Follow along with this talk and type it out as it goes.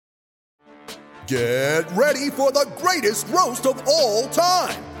Get ready for the greatest roast of all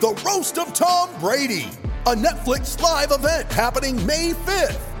time, the Roast of Tom Brady, a Netflix live event happening May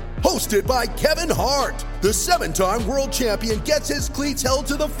 5th. Hosted by Kevin Hart, the 7-time world champion gets his cleats held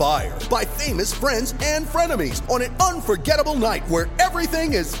to the fire by famous friends and frenemies on an unforgettable night where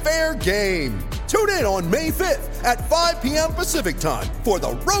everything is fair game. Tune in on May 5th at 5 p.m. Pacific time for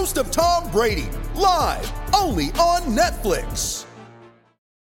the Roast of Tom Brady, live only on Netflix.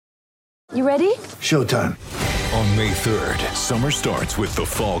 You ready? Showtime. On May 3rd, summer starts with The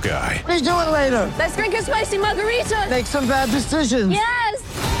Fall Guy. Let's do it later. Let's drink a spicy margarita. Make some bad decisions. Yes!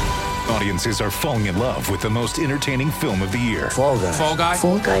 Audiences are falling in love with the most entertaining film of the year. Fall Guy. Fall Guy?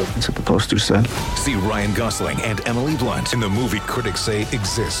 Fall guy. That's what the poster said. See Ryan Gosling and Emily Blunt in the movie critics say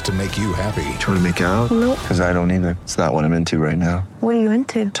exists to make you happy. Trying to make it out? Nope. Because I don't either. It's not what I'm into right now. What are you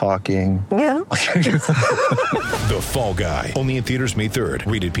into? Talking. Yeah. The Fall Guy. Only in theaters May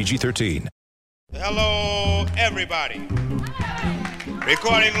 3rd. Rated PG-13. Hello, everybody.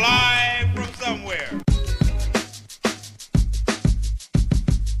 Recording live from somewhere.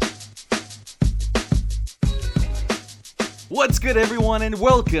 What's good, everyone, and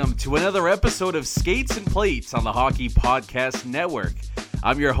welcome to another episode of Skates and Plates on the Hockey Podcast Network.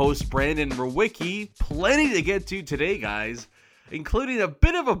 I'm your host, Brandon Rowicki. Plenty to get to today, guys, including a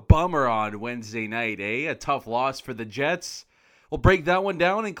bit of a bummer on Wednesday night, A tough loss for the Jets. We'll break that one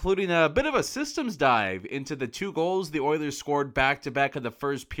down, including a bit of a systems dive into the 2 goals the Oilers scored back-to-back in the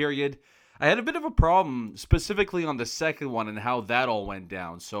first period. I had a bit of a problem specifically on the second one and how that all went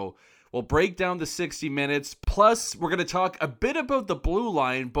down. So we'll break down the 60 minutes. Plus, we're going to talk a bit about the blue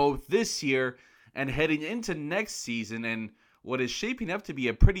line both this year and heading into next season and what is shaping up to be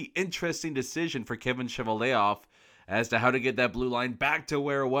a pretty interesting decision for Kevin Cheveldayoff as to how to get that blue line back to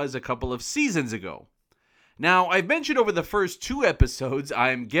where it was a couple of seasons ago. Now, I've mentioned over the first 2 episodes,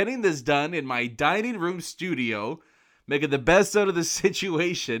 I'm getting this done in my dining room studio, making the best out of the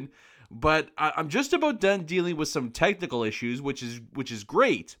situation, but I'm just about done dealing with some technical issues, which is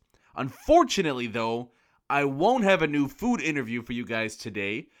great. Unfortunately, though, I won't have a new food interview for you guys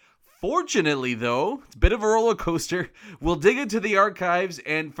today. Fortunately, though, it's a bit of a roller coaster. We'll dig into the archives,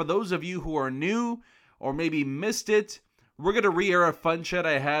 and for those of you who are new or maybe missed it, we're going to re-air a fun chat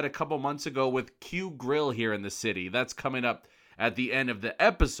I had a couple months ago with Q Grill here in the city. That's coming up at the end of the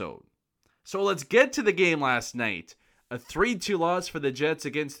episode. So let's get to the game last night. A 3-2 loss for the Jets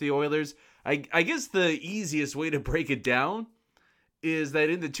against the Oilers. I guess the easiest way to break it down is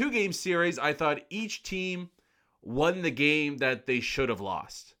that in the 2-game series, I thought each team won the game that they should have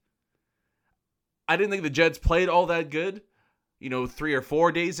lost. I didn't think the Jets played all that good, 3 or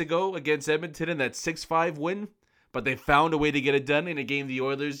 4 days ago against Edmonton in that 6-5 win. But they found a way to get it done in a game the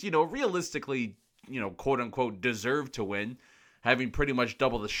Oilers, realistically, quote-unquote, deserved to win, having pretty much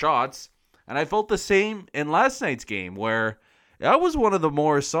double the shots. And I felt the same in last night's game, where that was one of the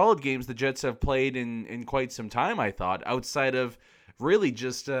more solid games the Jets have played in quite some time, I thought, outside of really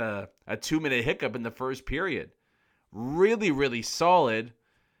just a 2-minute hiccup in the first period. Really, really solid.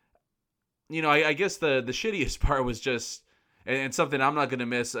 I guess the shittiest part was just... And something I'm not going to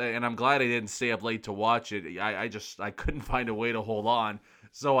miss, and I'm glad I didn't stay up late to watch it. I couldn't find a way to hold on,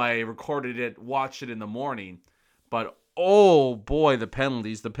 so I recorded it, watched it in the morning. But, oh boy, the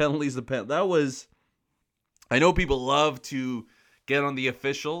penalties. That was... I know people love to get on the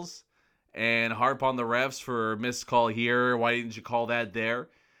officials and harp on the refs for a missed call here. Why didn't you call that there?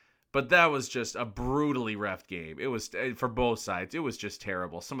 But that was just a brutally ref game. It was, for both sides, it was just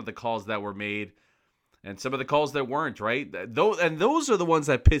terrible. Some of the calls that were made... And some of the calls that weren't, right? And those are the ones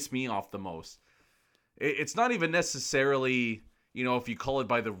that piss me off the most. It's not even necessarily, if you call it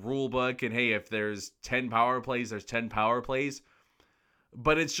by the rule book and, hey, if there's 10 power plays, there's 10 power plays.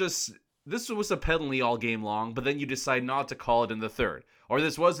 But it's just, this was a penalty all game long, but then you decide not to call it in the third. Or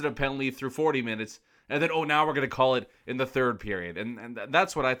this wasn't a penalty through 40 minutes, and then, now we're going to call it in the third period. And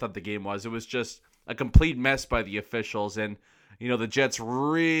that's what I thought the game was. It was just a complete mess by the officials. And, the Jets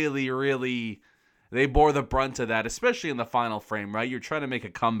really, really... They bore the brunt of that, especially in the final frame, right? You're trying to make a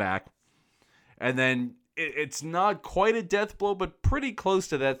comeback. And then it's not quite a death blow, but pretty close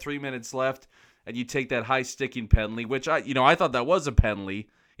to that, 3 minutes left. And you take that high sticking penalty, which I thought that was a penalty.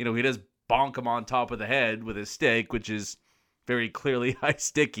 He does bonk him on top of the head with his stick, which is very clearly high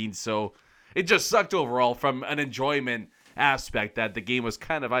sticking. So it just sucked overall from an enjoyment aspect that the game was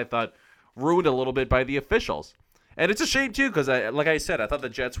kind of, I thought, ruined a little bit by the officials. And it's a shame, too, because, like I said, I thought the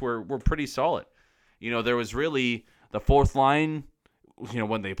Jets were pretty solid. There was really the fourth line,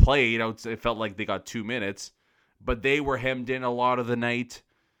 when they played, it felt like they got 2 minutes, but they were hemmed in a lot of the night.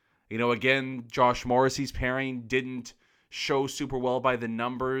 Again, Josh Morrissey's pairing didn't show super well by the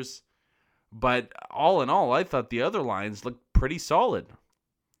numbers. But all in all, I thought the other lines looked pretty solid.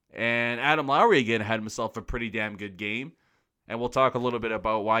 And Adam Lowry again had himself a pretty damn good game. And we'll talk a little bit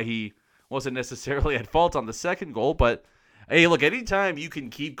about why he wasn't necessarily at fault on the second goal. But hey, look, anytime you can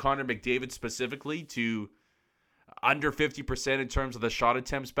keep Connor McDavid specifically to under 50% in terms of the shot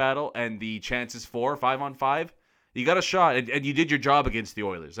attempts battle and the chances for 5-on-5, you got a shot, and you did your job against the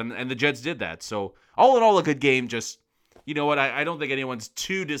Oilers, and the Jets did that. So all in all, a good game. Just, you know what, I don't think anyone's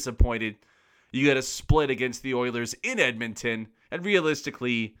too disappointed. You got a split against the Oilers in Edmonton, and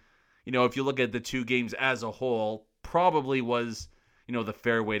realistically, you know, if you look at the two games as a whole, probably was, you know, the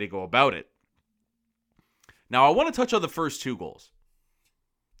fair way to go about it. Now, I want to touch on the first two goals.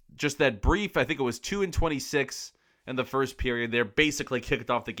 Just that brief, I think it was 2:26 in the first period. They're basically kicked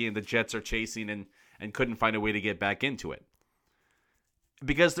off the game. The Jets are chasing and couldn't find a way to get back into it.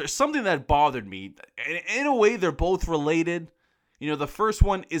 Because there's something that bothered me. In a way, they're both related. You know, the first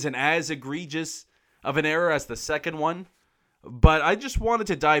one isn't as egregious of an error as the second one. But I just wanted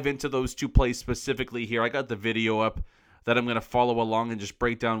to dive into those two plays specifically here. I got the video up that I'm going to follow along and just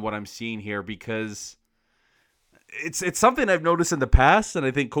break down what I'm seeing here, because it's something I've noticed in the past, and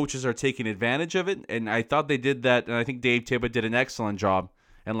I think coaches are taking advantage of it. And I thought they did that, and I think Dave Tippett did an excellent job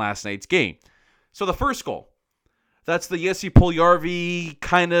in last night's game. So the first goal, that's the Jesse Puljujarvi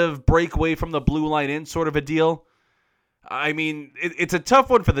kind of breakaway from the blue line in sort of a deal. I mean, it's a tough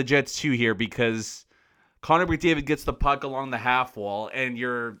one for the Jets too here, because Connor McDavid gets the puck along the half wall, and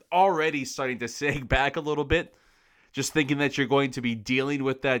you're already starting to sag back a little bit, just thinking that you're going to be dealing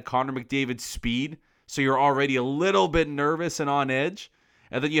with that Connor McDavid speed. So you're already a little bit nervous and on edge.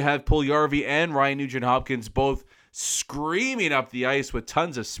 And then you have Puljujarvi and Ryan Nugent-Hopkins both screaming up the ice with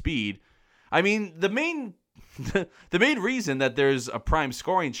tons of speed. I mean, the main reason that there's a prime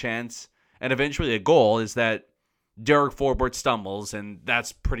scoring chance and eventually a goal is that Derek Forbort stumbles, and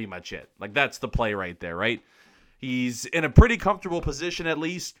that's pretty much it. Like, that's the play right there, right? He's in a pretty comfortable position at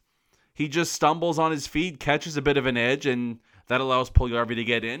least. He just stumbles on his feet, catches a bit of an edge, and that allows Puljujarvi to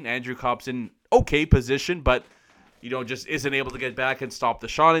get in. Andrew Copp's in okay position, but, you know, just isn't able to get back and stop the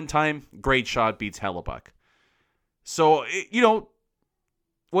shot in time. Great shot, beats Hellebuyck. So, you know,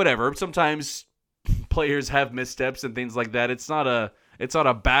 whatever. Sometimes players have missteps and things like that. It's not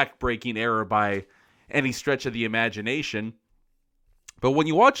a back-breaking error by any stretch of the imagination. But when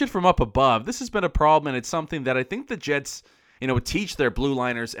you watch it from up above, this has been a problem, and it's something that I think the Jets, you know, teach their blue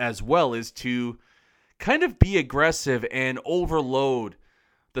liners as well, is to kind of be aggressive and overload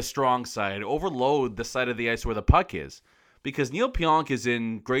the strong side, overload the side of the ice where the puck is. Because Neil Pionk is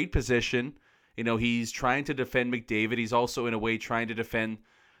in great position. You know, he's trying to defend McDavid. He's also, in a way, trying to defend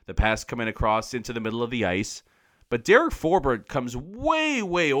the pass coming across into the middle of the ice. But Derek Forbort comes way,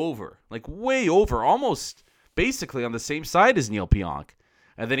 way over. Like, way over. Almost basically on the same side as Neil Pionk.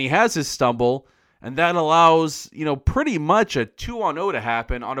 And then he has his stumble, and that allows, you know, pretty much a 2-on-0 to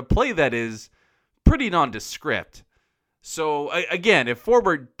happen on a play that is pretty nondescript. So, again, if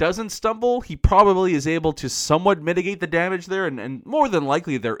Forbort doesn't stumble, he probably is able to somewhat mitigate the damage there, and more than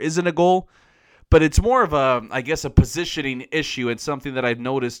likely there isn't a goal. But it's more of a, I guess, a positioning issue. It's something that I've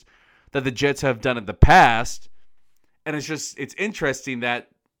noticed that the Jets have done in the past. And it's interesting that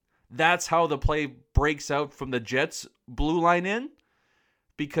that's how the play breaks out from the Jets' blue line in.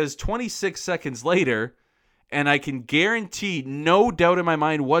 Because 26 seconds later, and I can guarantee, no doubt in my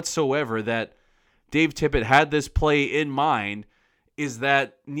mind whatsoever, that Dave Tippett had this play in mind, is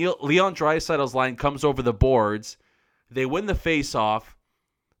that Leon Draisaitl's line comes over the boards. They win the face-off.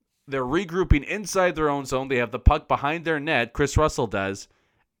 They're regrouping inside their own zone. They have the puck behind their net. Chris Russell does.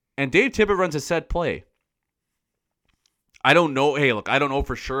 And Dave Tippett runs a set play. I don't know. Hey, look, I don't know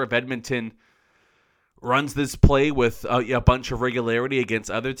for sure if Edmonton runs this play with a bunch of regularity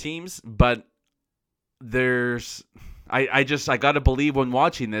against other teams, but I got to believe when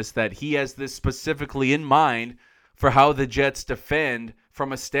watching this that he has this specifically in mind for how the Jets defend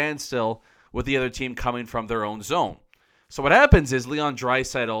from a standstill with the other team coming from their own zone. So what happens is Leon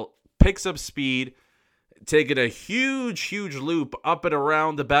Draisaitl picks up speed, taking a huge, huge loop up and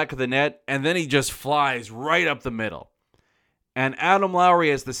around the back of the net, and then he just flies right up the middle. And Adam Lowry,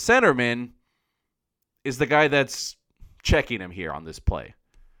 as the centerman, is the guy that's checking him here on this play.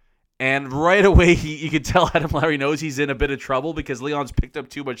 And right away, you can tell Adam Lowry knows he's in a bit of trouble because Leon's picked up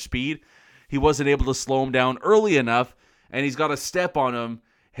too much speed. He wasn't able to slow him down early enough, and he's got a step on him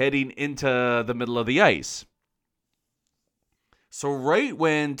heading into the middle of the ice. So right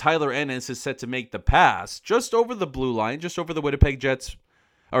when Tyler Ennis is set to make the pass, just over the blue line, just over the Winnipeg Jets,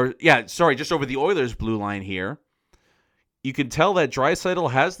 just over the Oilers' blue line here, you can tell that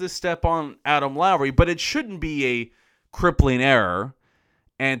Draisaitl has this step on Adam Lowry, but it shouldn't be a crippling error.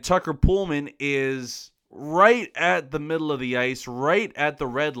 And Tucker Pullman is right at the middle of the ice, right at the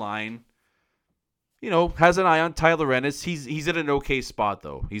red line. Has an eye on Tyler Ennis. He's in an okay spot,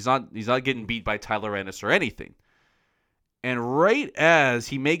 though. He's not getting beat by Tyler Ennis or anything. And right as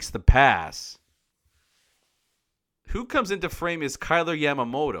he makes the pass, who comes into frame is Kyler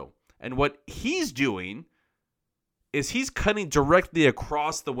Yamamoto. And what he's doing is he's cutting directly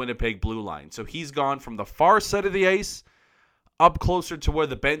across the Winnipeg blue line. So he's gone from the far side of the ice up closer to where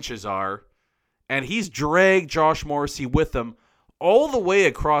the benches are, and he's dragged Josh Morrissey with him all the way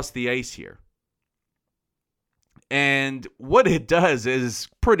across the ice here. And what it does is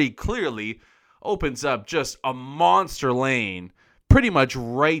pretty clearly opens up just a monster lane pretty much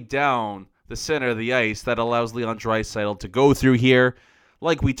right down the center of the ice that allows Leon Draisaitl to go through here.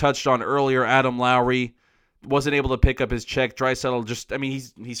 Like we touched on earlier, Adam Lowry wasn't able to pick up his check.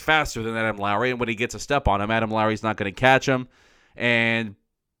 Draisaitl he's faster than Adam Lowry, and when he gets a step on him, Adam Lowry's not going to catch him. And,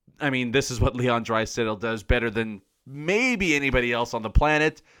 this is what Leon Draisaitl does better than maybe anybody else on the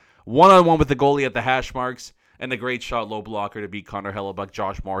planet. One-on-one with the goalie at the hash marks, and the great shot low blocker to beat Connor Hellebuck.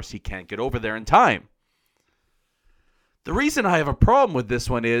 Josh Morrissey can't get over there in time. The reason I have a problem with this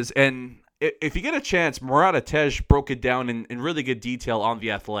one is, and if you get a chance, Murat Ates broke it down in really good detail on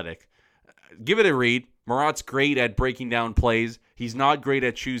The Athletic. Give it a read. Murat's great at breaking down plays. He's not great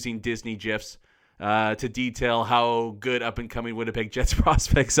at choosing Disney GIFs to detail how good up-and-coming Winnipeg Jets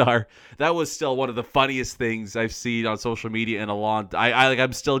prospects are. That was still one of the funniest things I've seen on social media in a long time.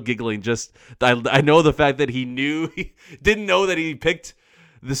 I'm still giggling. I know the fact that he didn't know that he picked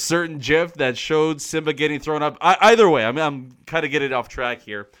the certain GIF that showed Simba getting thrown up. Either way, I'm kind of getting off track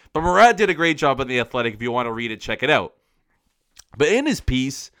here. But Murat did a great job on The Athletic. If you want to read it, check it out. But in his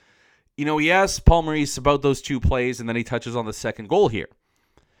piece, he asks Paul Maurice about those two plays, and then he touches on the second goal here.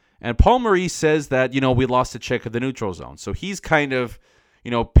 And Paul Maurice says that, we lost a check of the neutral zone. So he's kind of,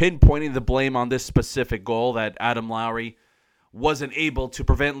 pinpointing the blame on this specific goal that Adam Lowry wasn't able to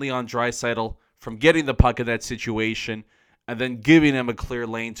prevent Leon Draisaitl from getting the puck in that situation and then giving him a clear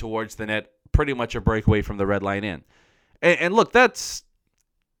lane towards the net, pretty much a breakaway from the red line in. And look, that's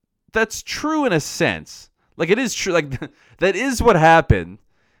true in a sense. Like, it is true. Like, that is what happened.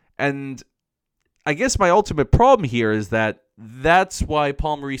 And I guess my ultimate problem here is that's why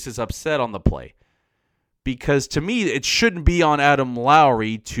Paul Maurice is upset on the play. Because to me, it shouldn't be on Adam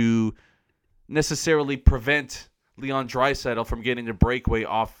Lowry to necessarily prevent Leon Draisaitl from getting a breakaway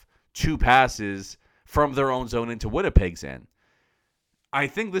off two passes from their own zone into Winnipeg's end. I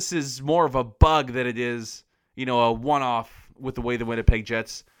think this is more of a bug than it is, a one-off with the way the Winnipeg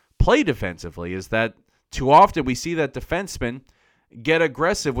Jets play defensively, is that too often we see that defensemen get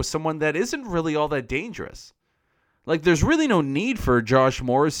aggressive with someone that isn't really all that dangerous. Like, there's really no need for Josh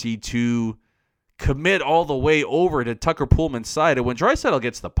Morrissey to commit all the way over to Tucker Pullman's side. And when Draisaitl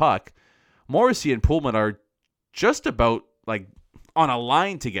gets the puck, Morrissey and Pullman are just about, on a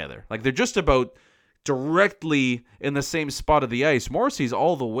line together. Like, they're just about directly in the same spot of the ice. Morrissey's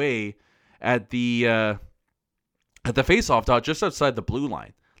all the way at the face-off dot just outside the blue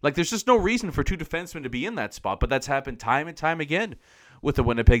line. Like, there's just no reason for two defensemen to be in that spot, but that's happened time and time again with the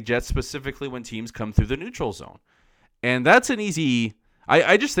Winnipeg Jets, specifically when teams come through the neutral zone. And that's an easy...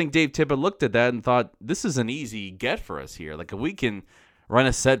 I just think Dave Tippett looked at that and thought, this is an easy get for us here. Like, if we can run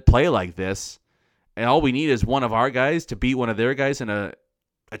a set play like this, and all we need is one of our guys to beat one of their guys in a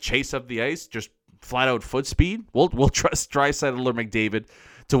chase up the ice, just flat-out foot speed, we'll trust Draisaitl or McDavid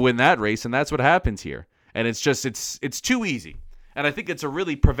to win that race, and that's what happens here. And it's just, it's too easy. And I think it's a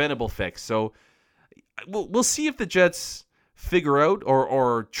really preventable fix. So we'll see if the Jets figure out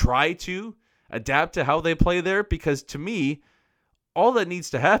or try to adapt to how they play there, because to me, all that needs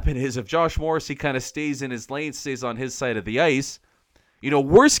to happen is if Josh Morrissey kind of stays in his lane, stays on his side of the ice,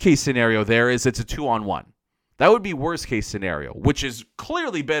 worst case scenario there is it's a 2-on-1. That would be worst case scenario, which is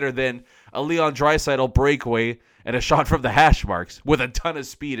clearly better than a Leon Draisaitl breakaway and a shot from the hash marks with a ton of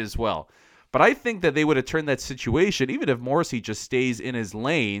speed as well. But I think that they would have turned that situation, even if Morrissey just stays in his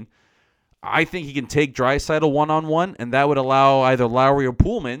lane, I think he can take Draisaitl one-on-one, and that would allow either Lowry or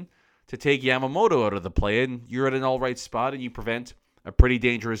Pullman to take Yamamoto out of the play, and you're at an all-right spot, and you prevent a pretty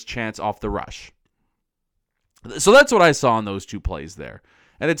dangerous chance off the rush. So that's what I saw in those two plays there.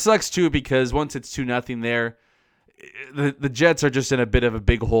 And it sucks, too, because once it's 2-0 there, the Jets are just in a bit of a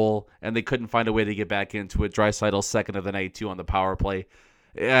big hole, and they couldn't find a way to get back into it. Draisaitl's second of the night, too, on the power play.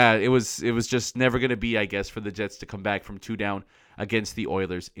 Yeah, it was just never going to be, I guess, for the Jets to come back from 2 down against the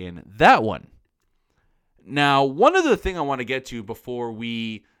Oilers in that one. Now, one other thing I want to get to before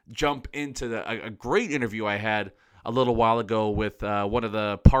we jump into a great interview I had a little while ago with one of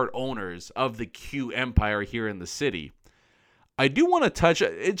the part owners of the Q Empire here in the city. I do want to touch,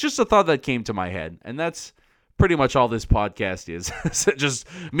 it's just a thought that came to my head, and that's pretty much all this podcast is. Just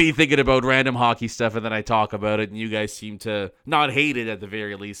me thinking about random hockey stuff, and then I talk about it, and you guys seem to not hate it at the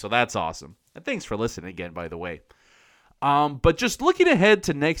very least, so that's awesome. And thanks for listening again, by the way. But just looking ahead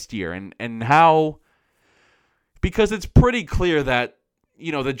to next year and how, because it's pretty clear that,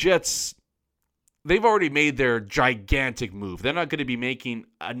 you know, the Jets, they've already made their gigantic move. They're not going to be making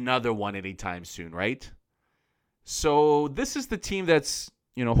another one anytime soon, right? So this is the team that's,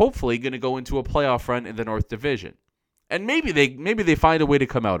 you know, hopefully going to go into a playoff run in the North Division. And maybe they find a way to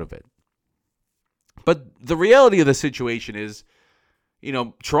come out of it. But the reality of the situation is, you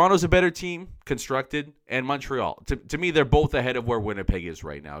know, Toronto's a better team constructed, and Montreal. To me, they're both ahead of where Winnipeg is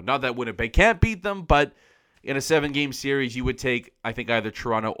right now. Not that Winnipeg can't beat them, but in a 7-game series, you would take, I think, either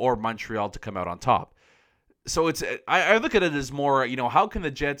Toronto or Montreal to come out on top. So I look at it as more, you know, how can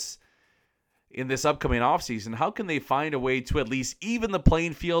the Jets in this upcoming offseason, how can they find a way to at least even the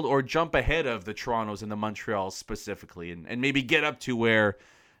playing field or jump ahead of the Torontos and the Montreals specifically, and maybe get up to where,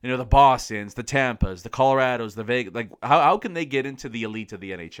 you know, the Bostons, the Tampas, the Colorados, the Vegas, like how can they get into the elite of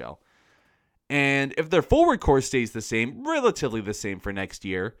the NHL? And if their forward core stays the same, relatively the same for next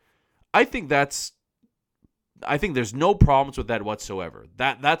year, I think there's no problems with that whatsoever.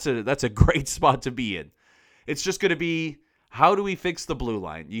 That's a great spot to be in. It's just going to be, how do we fix the blue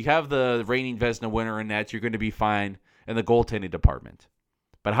line? You have the reigning Vezina winner in that. You're going to be fine in the goaltending department.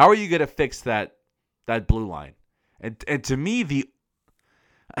 But how are you going to fix that blue line? And to me,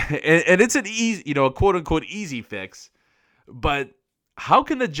 and it's an easy, you know, a quote unquote easy fix. But how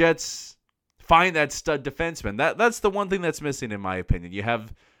can the Jets find that stud defenseman? That's the one thing that's missing, in my opinion. You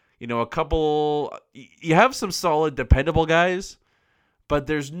have, you know, you have some solid, dependable guys, but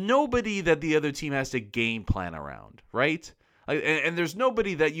there's nobody that the other team has to game plan around, right? And there's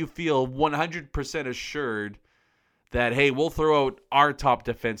nobody that you feel 100% assured that, hey, we'll throw out our top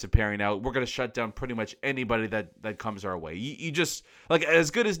defensive pairing out. We're going to shut down pretty much anybody that comes our way. You just, like,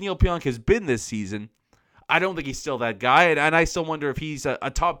 as good as Neil Pionk has been this season, I don't think he's still that guy, and I still wonder if he's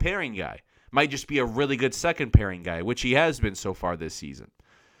a top pairing guy. Might just be a really good second pairing guy, which he has been so far this season.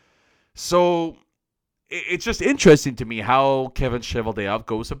 So it's just interesting to me how Kevin Cheveldayoff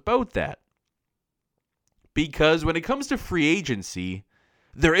goes about that. Because when it comes to free agency,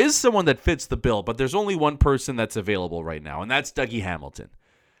 there is someone that fits the bill, but there's only one person that's available right now, and that's Dougie Hamilton.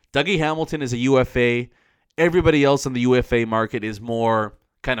 Dougie Hamilton is a UFA. Everybody else in the UFA market is more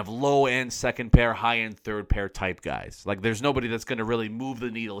kind of low-end second pair, high-end third pair type guys. Like, there's nobody that's going to really move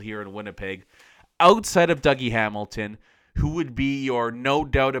the needle here in Winnipeg outside of Dougie Hamilton, who would be your, no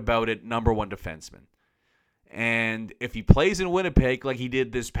doubt about it, number one defenseman. And if he plays in Winnipeg like he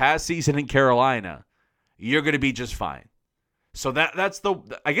did this past season in Carolina, you're going to be just fine. So that's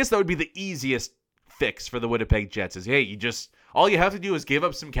I guess that would be the easiest fix for the Winnipeg Jets is, hey, all you have to do is give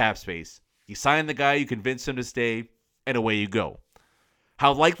up some cap space. You sign the guy, you convince him to stay, and away you go.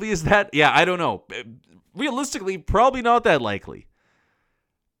 How likely is that? Yeah, I don't know. Realistically, probably not that likely.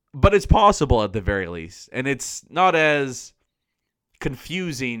 But it's possible at the very least. And it's not as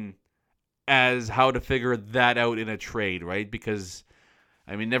confusing as how to figure that out in a trade, right? Because,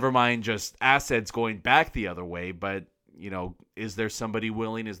 I mean, never mind just assets going back the other way, but, you know, is there somebody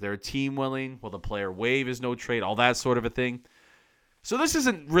willing? Is there a team willing? Will the player waive his no trade? All that sort of a thing. So this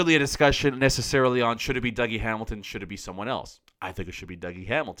isn't really a discussion necessarily on should it be Dougie Hamilton, should it be someone else. I think it should be Dougie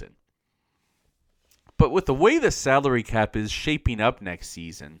Hamilton. But with the way the salary cap is shaping up next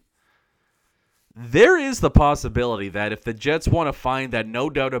season, there is the possibility that if the Jets want to find that, no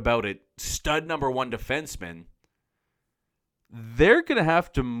doubt about it, stud number one defenseman, they're going to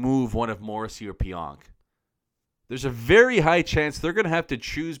have to move one of Morrissey or Pionk. There's a very high chance they're going to have to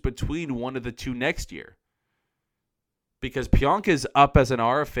choose between one of the two next year. Because Pionk is up as an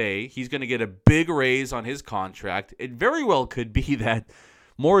RFA. He's going to get a big raise on his contract. It very well could be that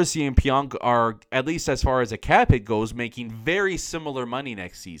Morrissey and Pionk are, at least as far as a cap hit goes, making very similar money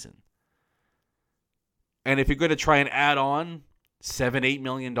next season. And if you're going to try and add on $7-8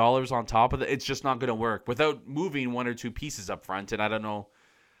 million on top of it, it's just not going to work without moving one or two pieces up front. And I don't know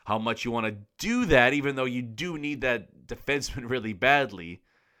how much you want to do that, even though you do need that defenseman really badly.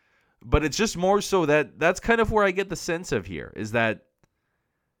 But it's just more so that's kind of where I get the sense of here, is that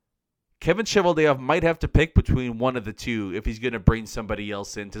Kevin Cheveldayoff might have to pick between one of the two if he's going to bring somebody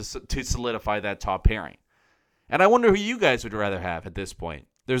else in to solidify that top pairing. And I wonder who you guys would rather have at this point.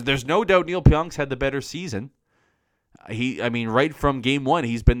 There's no doubt Neil Pionk's had the better season. Right from game one,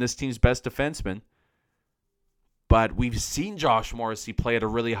 he's been this team's best defenseman. But we've seen Josh Morrissey play at a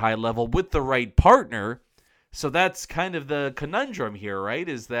really high level with the right partner. So that's kind of the conundrum here, right?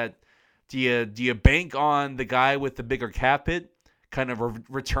 Is that Do you bank on the guy with the bigger cap hit kind of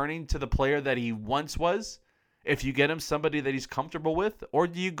returning to the player that he once was? If you get him somebody that he's comfortable with, or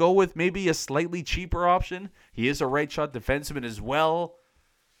do you go with maybe a slightly cheaper option? He is a right shot defenseman as well.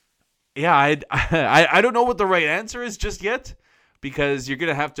 Yeah, I don't know what the right answer is just yet, because you're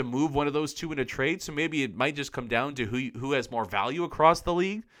gonna have to move one of those two in a trade. So maybe it might just come down to who has more value across the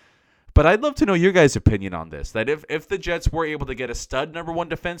league. But I'd love to know your guys' opinion on this. That if the Jets were able to get a stud number one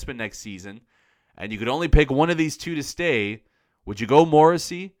defenseman next season, and you could only pick one of these two to stay, would you go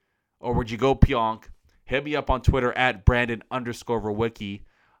Morrissey or would you go Pionk? Hit me up on Twitter at Brandon_Rowicki.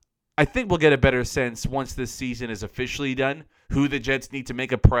 I think we'll get a better sense once this season is officially done, who the Jets need to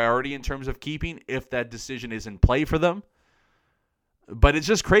make a priority in terms of keeping, if that decision is in play for them. But it's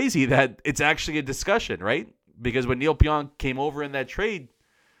just crazy that it's actually a discussion, right? Because when Neil Pionk came over in that trade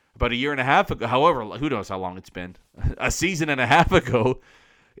about a year and a half ago, however, who knows how long it's been, a season and a half ago,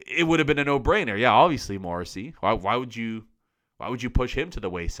 it would have been a no-brainer. Yeah, obviously Morrissey. Why would you push him to the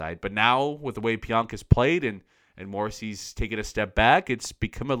wayside? But now, with the way Pionk has played and Morrissey's taken a step back, it's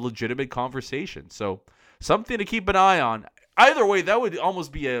become a legitimate conversation. So something to keep an eye on. Either way, that would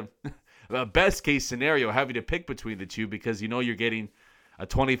almost be a best-case scenario, having to pick between the two, because you're getting a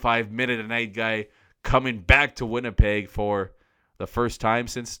 25-minute-a-night guy coming back to Winnipeg for the first time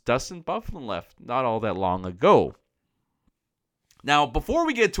since Dustin Byfuglien left not all that long ago. Now, before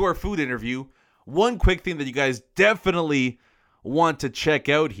we get to our food interview, one quick thing that you guys definitely want to check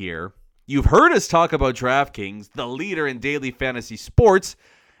out here. You've heard us talk about DraftKings, the leader in daily fantasy sports,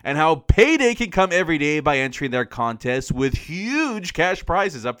 and how payday can come every day by entering their contests with huge cash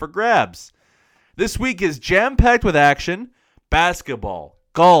prizes up for grabs. This week is jam-packed with action, basketball,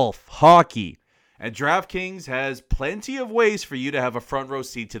 golf, hockey, and DraftKings has plenty of ways for you to have a front row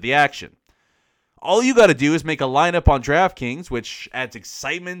seat to the action. All you got to do is make a lineup on DraftKings, which adds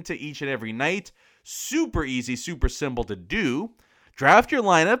excitement to each and every night. Super easy, super simple to do. Draft your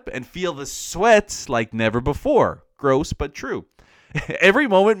lineup and feel the sweat like never before. Gross, but true. Every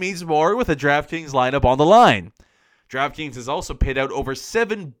moment means more with a DraftKings lineup on the line. DraftKings has also paid out over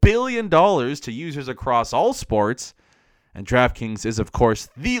 $7 billion to users across all sports. And DraftKings is, of course,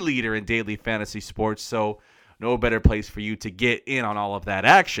 the leader in daily fantasy sports, so no better place for you to get in on all of that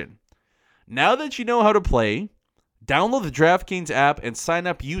action. Now that you know how to play, download the DraftKings app and sign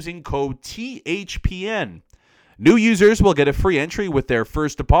up using code THPN. New users will get a free entry with their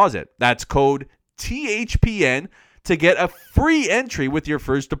first deposit. That's code THPN to get a free entry with your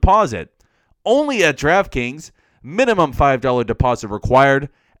first deposit. Only at DraftKings. Minimum $5 deposit required.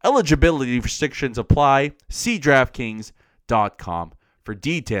 Eligibility restrictions apply. See DraftKings.com for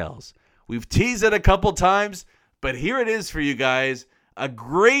details. We've teased it a couple times, but here it is for you guys. A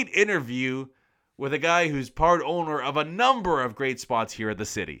great interview with a guy who's part owner of a number of great spots here at the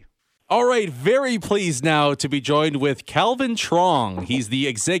city. All right, very pleased now to be joined with Calvin Trong. He's the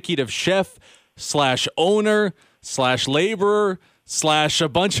executive chef / owner / laborer / a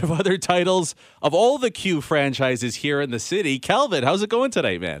bunch of other titles of all the Q franchises here in the city. Calvin, how's it going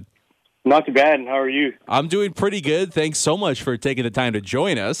today, man? Not too bad. How are you? I'm doing pretty good. Thanks so much for taking the time to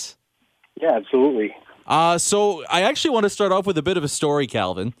join us. Yeah, absolutely. So I actually want to start off with a bit of a story,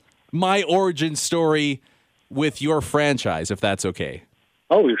 Calvin. My origin story with your franchise, if that's okay.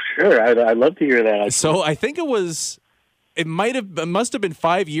 Oh, sure. I'd love to hear that. So I think it must have been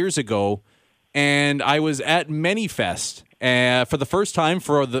 5 years ago, and I was at Manyfest for the first time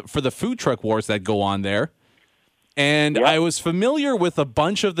for the food truck wars that go on there. And I was familiar with a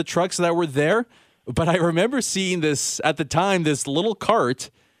bunch of the trucks that were there, but I remember seeing this at the time, this little cart,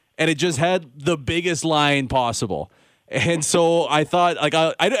 and it just had the biggest line possible. And so I thought, like,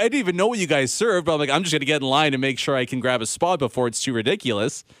 I didn't even know what you guys served, but I'm like, I'm just going to get in line and make sure I can grab a spot before it's too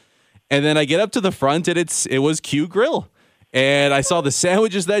ridiculous. And then I get up to the front, and it was Q Grill. And I saw the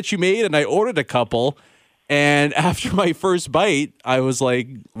sandwiches that you made, and I ordered a couple. And after my first bite, I was like,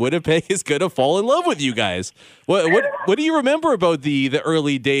 Winnipeg is going to fall in love with you guys. What do you remember about the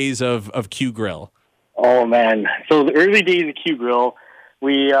early days of Q Grill? Oh, man. So the early days of Q Grill,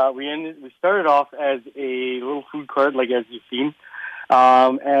 we started off as a little food cart, like as you've seen.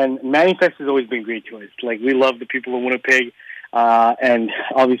 And Manyfest has always been great to us. Like, we love the people of Winnipeg. And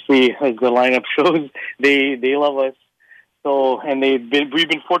obviously, as the lineup shows, they love us. So, and we've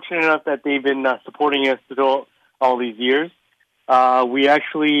been fortunate enough that they've been supporting us through all these years. We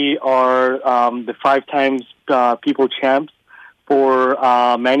actually are the 5 times people champs for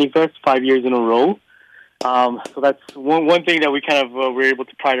Manyfest 5 years in a row. So that's one thing that we kind of were able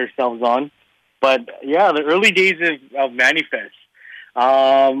to pride ourselves on. But yeah, the early days of Manyfest,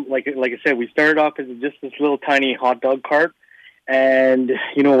 like I said, we started off as just this little tiny hot dog cart, And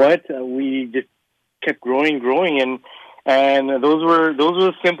you know what? We just kept growing, and those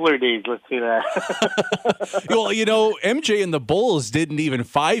were simpler days. Let's say that. Well, MJ and the Bulls didn't even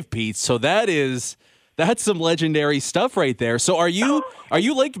 5-peat, so that's some legendary stuff right there. So are you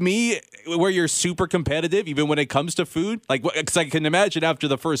like me, where you're super competitive even when it comes to food? Like, because I can imagine after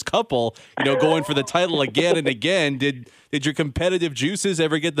the first couple, going for the title again and again. Did your competitive juices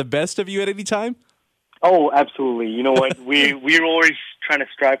ever get the best of you at any time? Oh, absolutely. You know what? We're always trying to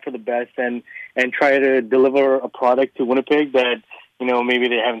strive for the best and try to deliver a product to Winnipeg that, maybe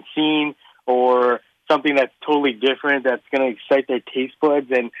they haven't seen, or something that's totally different that's going to excite their taste buds.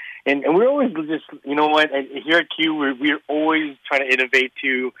 And we're always just, here at Q, we're always trying to innovate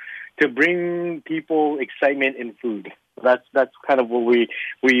to bring people excitement in food. That's kind of what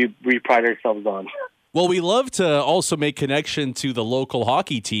we pride ourselves on. Well, we love to also make connection to the local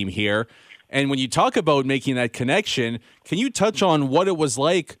hockey team here. And when you talk about making that connection, can you touch on what it was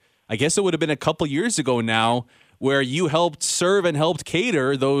like? I guess it would have been a couple years ago now, where you helped serve and helped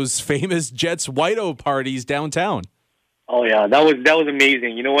cater those famous Jets Whiteout parties downtown. Oh yeah, that was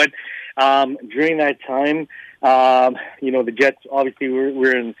amazing. You know what? During that time, the Jets obviously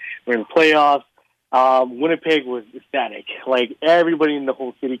we're in the playoffs. Winnipeg was ecstatic. Like, everybody in the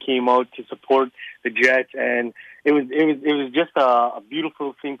whole city came out to support the Jets, and it was just a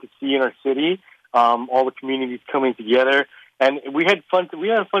beautiful thing to see in our city. All the communities coming together, and we had fun. We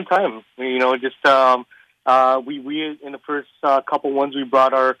had a fun time. We in the first couple ones we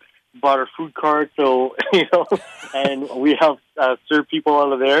brought our food carts, so and we helped serve people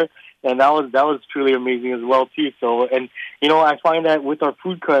out of there, and that was truly amazing as well too. So, and I find that with our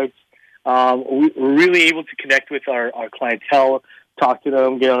food carts, we're really able to connect with our clientele, talk to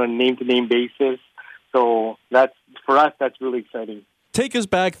them, get on a name-to-name basis. So for us, that's really exciting. Take us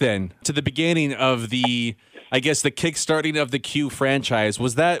back then to the beginning of the kickstarting of the Q franchise.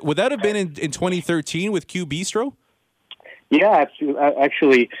 Would that have been in 2013 with Q Bistro? Yeah,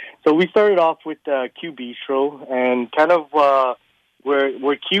 actually. So we started off with Q Bistro, and kind of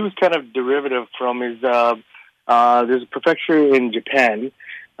where Q is kind of derivative from is there's a prefecture in Japan.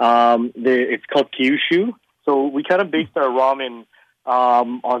 It's called Kyushu. So we kind of based our ramen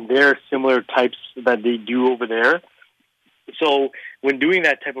on their similar types that they do over there. So when doing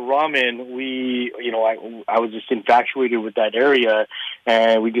that type of ramen, I was just infatuated with that area,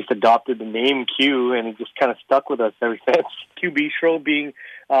 and we just adopted the name Q, and it just kind of stuck with us ever since. Q Bistro being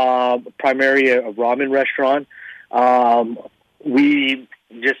primarily a ramen restaurant, we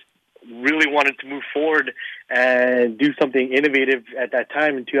just really wanted to move forward and do something innovative at that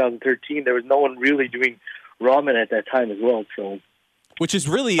time in 2013. There was no one really doing ramen at that time as well. So, which is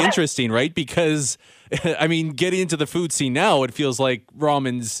really interesting, right? Because, I mean, getting into the food scene now, it feels like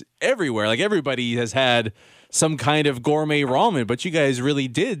ramen's everywhere. Like, everybody has had some kind of gourmet ramen, but you guys really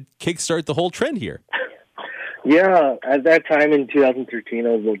did kickstart the whole trend here. Yeah, at that time in 2013, I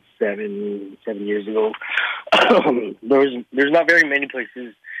was about 7 years ago. There's not very many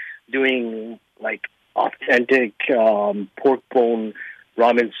places doing like authentic pork bone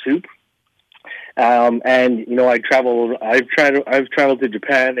ramen soup. And I've traveled to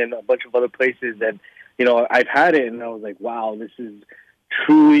Japan and a bunch of other places, and I've had it, and I was like, wow, this is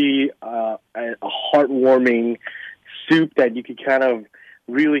truly a heartwarming soup that you could kind of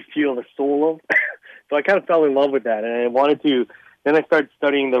really feel the soul of. So I kind of fell in love with that, and I wanted to. Then I started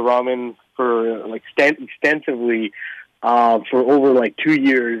studying the ramen for extensively for over 2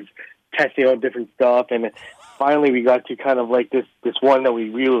 years, testing out different stuff, and finally we got to kind of like this one that we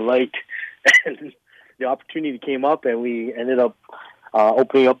really liked. And the opportunity came up, and we ended up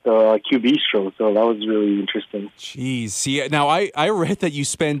opening up the Q Bistro. So that was really interesting. Jeez. See, now I read that you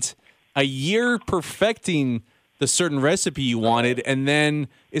spent a year perfecting the certain recipe you wanted, and then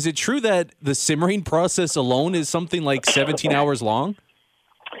is it true that the simmering process alone is something like 17 hours long?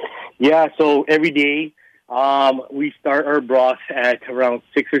 Yeah. So every day we start our broth at around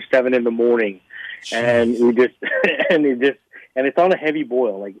 6 or 7 in the morning. Jeez. And we just and it's on a heavy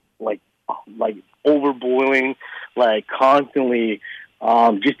boil, like overboiling, constantly,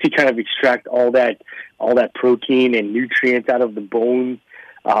 just to kind of extract all that protein and nutrients out of the bones.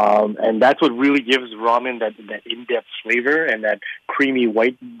 And that's what really gives ramen that in-depth flavor and that creamy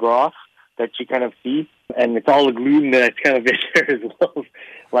white broth that you kind of see. And it's all the gluten that's kind of in there as well.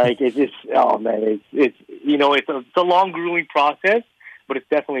 It's just, oh man, it's a long, grueling process, but it's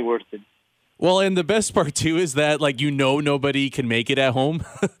definitely worth it. Well, and the best part too is that nobody can make it at home.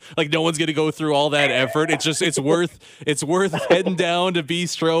 No one's gonna go through all that effort. It's worth heading down to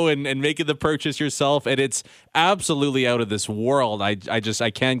Bistro and making the purchase yourself, and it's absolutely out of this world. I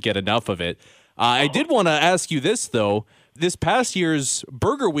can't get enough of it. I did want to ask you this though, This past year's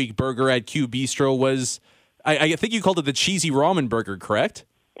Burger Week burger at Q Bistro was, I think you called it the cheesy ramen burger, correct?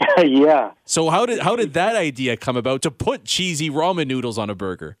 Yeah. So how did that idea come about to put cheesy ramen noodles on a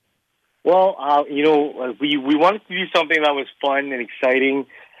burger? Well, we wanted to do something that was fun and exciting,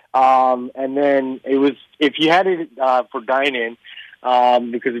 and then it was, if you had it for dine-in,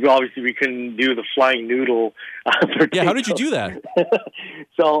 because we couldn't do the flying noodle. Yeah, how did you do that?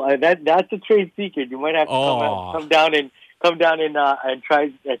 So that's a trade secret. You might have to come down and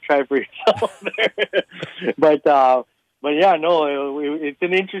try for yourself there. But yeah, no, it's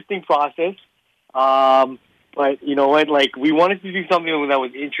an interesting process. But you know what? Like, we wanted to do something that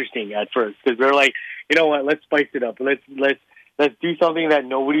was interesting at first, because we're like, you know what? Let's spice it up. Let's do something that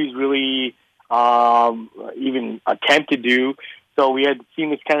nobody's really even attempt to do. So we had seen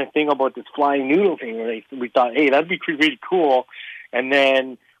this kind of thing about this flying noodle thing, where we thought, hey, that'd be really cool. And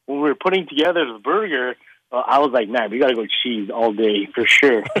then when we were putting together the burger, I was like, man, we got to go cheese all day for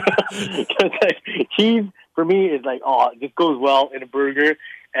sure. Because cheese for me is like, it just goes well in a burger.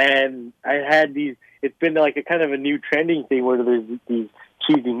 And I had these. It's been like a kind of a new trending thing where there's these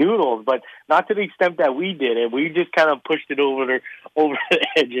cheesy noodles, but not to the extent that we did it. We just kind of pushed it over the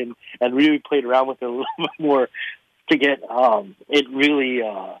edge and really played around with it a little bit more to get it really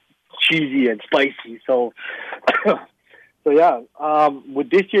cheesy and spicy. So yeah, with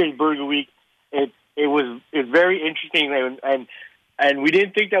this year's Burger Week, it's very interesting, and we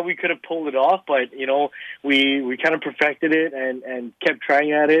didn't think that we could have pulled it off, but you know, we kind of perfected it and kept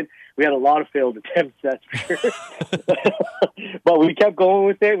trying at it. We had a lot of failed attempts, that's for sure. But we kept going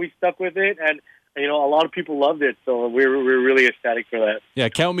with it. We stuck with it, and you know, a lot of people loved it. So we're really ecstatic for that. Yeah,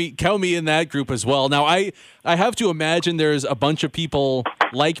 count me in that group as well. Now, I have to imagine there's a bunch of people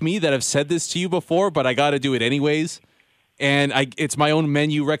like me that have said this to you before, but I got to do it anyways. And it's my own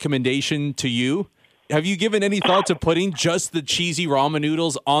menu recommendation to you. Have you given any thought to putting just the cheesy ramen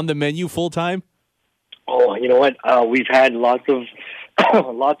noodles on the menu full time? Oh, you know what? We've had lots of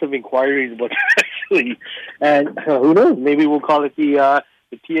inquiries about that, actually, and who knows? Maybe we'll call it the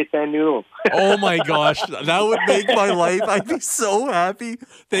TSN noodles. Oh my gosh, that would make my life. I'd be so happy.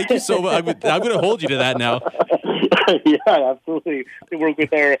 Thank you so much. I'm going to hold you to that now. Yeah, absolutely. We work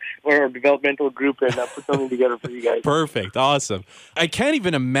with our developmental group and put something together for you guys. Perfect, awesome. I can't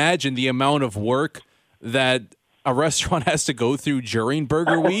even imagine the amount of work that a restaurant has to go through during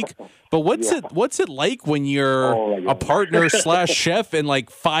Burger Week. But what's it like when you're a partner / chef in like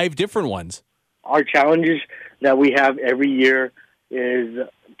 5 different ones? Our challenges that we have every year is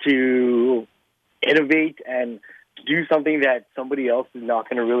to innovate and do something that somebody else is not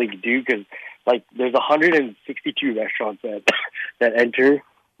going to really do, because like there's 162 restaurants that enter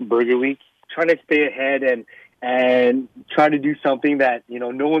Burger Week. Trying to stay ahead and try to do something that, you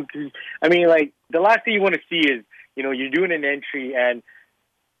know, no one can. I mean, like, the last thing you want to see is, you know, you're doing an entry and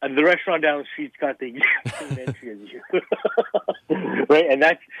the restaurant down the street's got the same entry as you, right?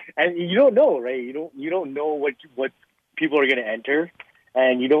 And you don't know, right? You don't know what people are going to enter,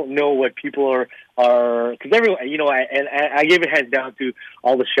 and you don't know what people are because everyone, you know, I gave it hands down to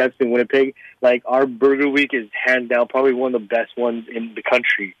all the chefs in Winnipeg. Like, our Burger Week is hands down probably one of the best ones in the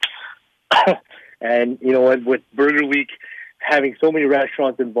country. And you know what, with Burger Week having so many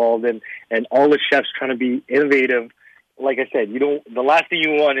restaurants involved and all the chefs trying to be innovative, like I said, the last thing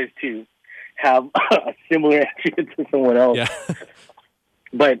you want is to have a similar entry to someone else. Yeah.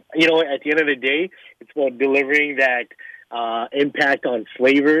 But, you know, at the end of the day, it's about delivering that impact on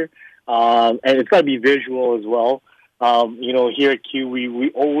flavor, and it's got to be visual as well. You know, here at Q, we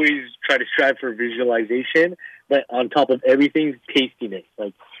always try to strive for visualization, but on top of everything, tastiness.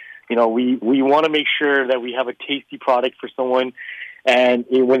 Like, you know, we want to make sure that we have a tasty product for someone, and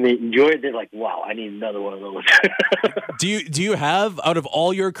when they enjoy it, they're like, wow, I need another one of those. Do you have, out of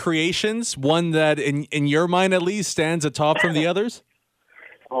all your creations, one that in your mind at least stands atop from the others?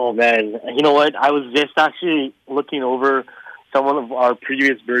 Oh man, you know what? I was just actually looking over some of our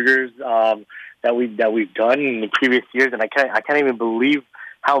previous burgers that we've done in the previous years, and I can't even believe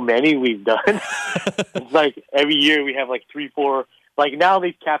how many we've done. It's like every year we have like 3, 4. Like, now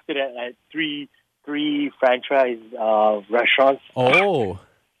they've capped it at three franchise restaurants. Oh,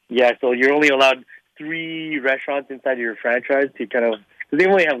 yeah. So you're only allowed 3 restaurants inside of your franchise to kind of, because they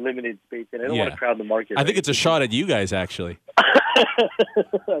only have limited space and they don't want to crowd the market. I think it's a shot at you guys, actually.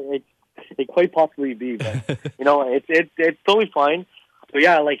 It quite possibly be, but you know, it's totally fine. So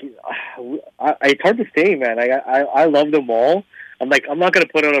yeah, like, it's hard to say, man. I love them all. I'm not going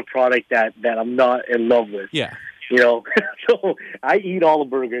to put out a product that I'm not in love with. Yeah. You know, so I eat all the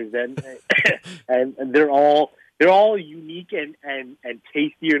burgers, and they're all unique and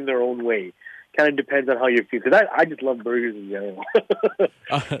tasty in their own way. kind of depends on how you feel. Because I just love burgers in general.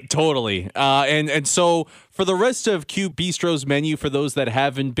 Totally. And so for the rest of Q Bistro's menu, for those that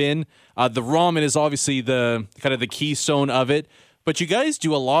haven't been, the ramen is obviously the kind of the keystone of it. But you guys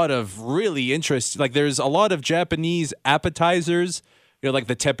do a lot of really interesting, like there's a lot of Japanese appetizers, like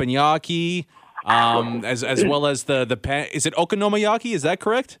the teppanyaki, as well as the pan. Is it okonomiyaki? Is that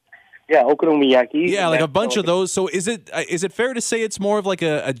correct? Yeah, okonomiyaki. Yeah, like a bunch of those. So is it fair to say it's more of like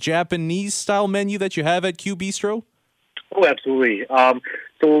a Japanese style menu that you have at Q Bistro? Oh, absolutely.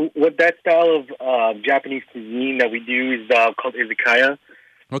 So what that style of Japanese cuisine that we do is called izakaya.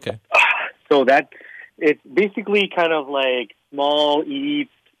 Okay. So it's basically kind of like small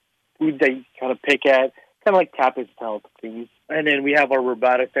eats, food that you kind of pick at, kind of like tapas style things. And then we have our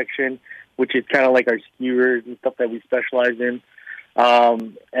robata section, which is kind of like our skewers and stuff that we specialize in.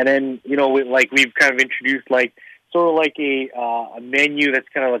 And then, we've kind of introduced like sort of like a menu that's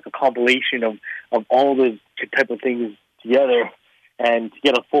kind of like a compilation of all those type of things together and to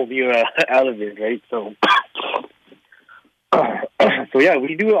get a full view out of it, right? So, so yeah,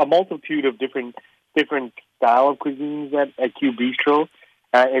 we do a multitude of different style of cuisines at Q Bistro.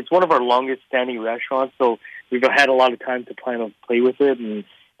 It's one of our longest standing restaurants, so we've had a lot of time to play with it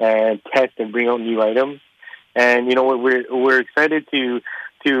and test and bring out new items. And we're excited to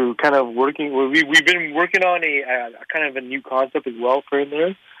kind of working. We've been working on a kind of a new concept as well for in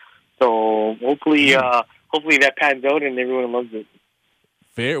there. So hopefully that pans out and everyone loves it.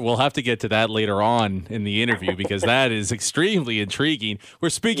 Fair. We'll have to get to that later on in the interview because that is extremely intriguing. We're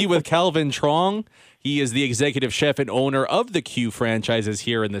speaking with Calvin Trong. He is the executive chef and owner of the Q franchises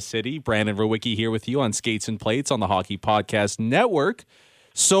here in the city. Brandon Rowicki here with you on Skates and Plates on the Hockey Podcast Network.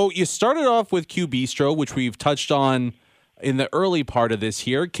 So you started off with Q Bistro, which we've touched on in the early part of this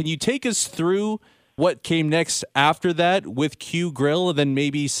here. Can you take us through what came next after that with Q Grill and then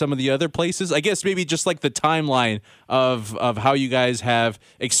maybe some of the other places? I guess maybe just like the timeline of how you guys have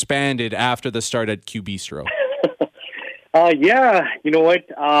expanded after the start at Q Bistro. Yeah, you know what?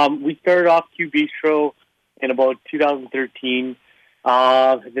 We started off Q Bistro in about 2013.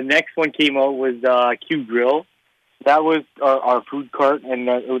 The next one came out was Q Grill. That was our food cart, and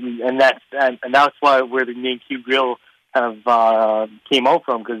that's where the name Q Grill kind of came out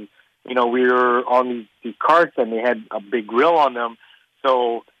from, because we were on these carts and they had a big grill on them.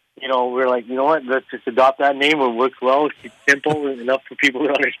 So we're like, you know what? Let's just adopt that name. It works well. It's simple enough for people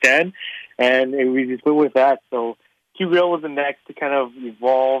to understand, and we just went with that. So Q Grill was the next to kind of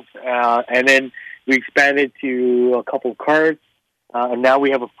evolve, and then we expanded to a couple of carts, and now we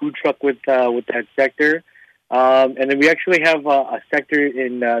have a food truck with that sector. And then we actually have a sector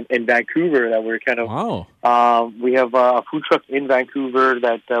in Vancouver that we're kind of. Wow. We have a food truck in Vancouver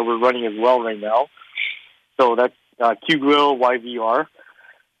that we're running as well right now. So that's Q Grill YVR.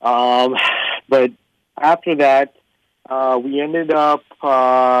 But after that, we ended up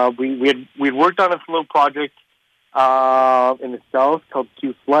we worked on a little project in the south called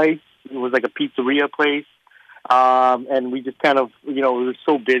Q Slice. It was like a pizzeria place, and we just kind of we were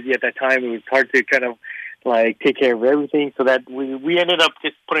so busy at that time. It was hard to kind of take care of everything, so that we ended up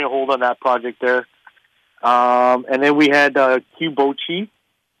just putting a hold on that project there. And then we had Q Bochi,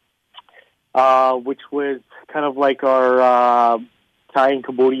 which was kind of like our Thai and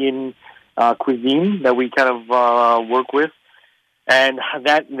Cambodian cuisine that we kind of work with, and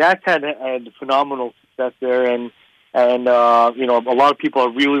that's had phenomenal success there. And a lot of people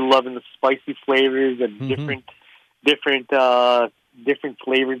are really loving the spicy flavors and different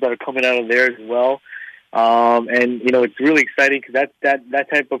flavors that are coming out of there as well. And it's really exciting because that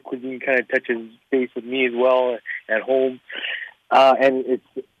type of cuisine kind of touches base with me as well at home. And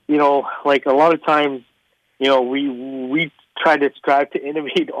it's like a lot of times, we try to strive to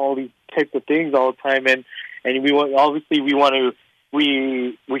innovate all these types of things all the time, and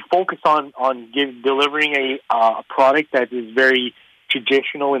we focus on delivering a product that is very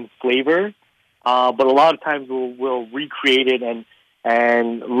traditional in flavor, but a lot of times we'll recreate it and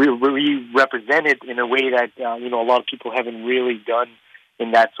represent it in a way that a lot of people haven't really done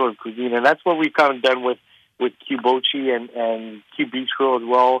in that sort of cuisine, and that's what we've kind of done with Q Bochi and Q Bistro as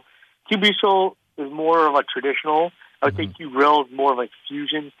well. Q Bistro is more of a traditional. I would say Q Grill is more of a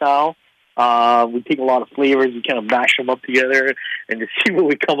fusion style. We take a lot of flavors, we kind of mash them up together and just see what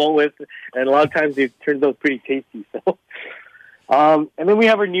we come up with, and a lot of times it turns out pretty tasty. So, and then we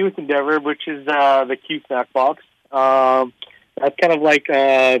have our newest endeavor, which is the Q Snack Box. That's kind of like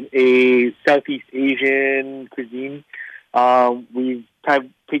a Southeast Asian cuisine. We've kind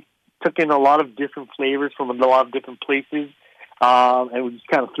of took in a lot of different flavors from a lot of different places, and we just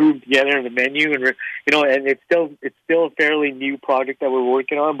kind of threw them together in the menu. And and it's still a fairly new project that we're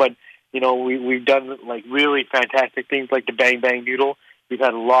working on, but we've done like really fantastic things like the Bang Bang Noodle. We've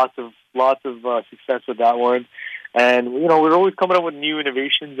had lots of success with that one, and we're always coming up with new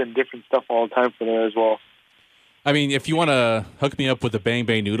innovations and different stuff all the time for there as well. I mean, if you want to hook me up with the Bang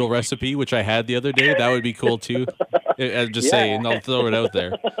Bang Noodle recipe, which I had the other day, that would be cool too. I'm just saying, I'll throw it out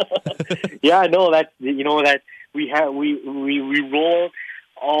there. Yeah, I know that. That we roll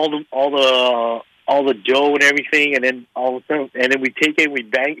all the dough and everything, and then all of a sudden, and then we take it,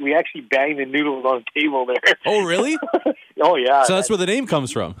 we actually bang the noodles on the table there. Oh, really? Oh, yeah. So that's where the name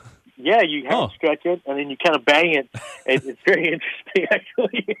comes from. Yeah, you have to stretch it, and then you kind of bang it. It's very interesting,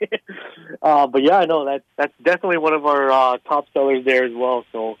 actually. But yeah, I know that's definitely one of our top sellers there as well.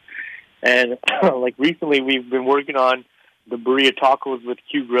 So, and like recently, we've been working on the burrito tacos with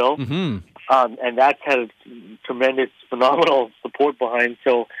Q Grill, and that's had a tremendous, phenomenal support behind.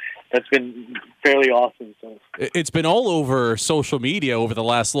 So that's been fairly awesome. So it's been all over social media over the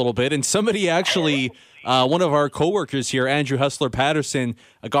last little bit, and somebody actually, one of our coworkers here, Andrew Hustler Patterson,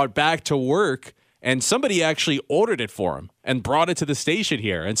 got back to work, and somebody actually ordered it for him and brought it to the station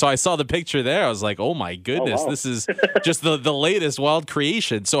here. And so I saw the picture there. I was like, oh my goodness, This is just the latest wild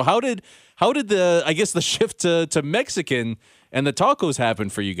creation. So how did the shift to Mexican and the tacos happen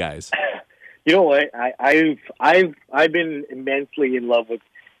for you guys? You know what? I've been immensely in love with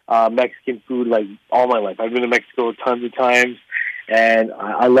Mexican food like all my life. I've been to Mexico tons of times, and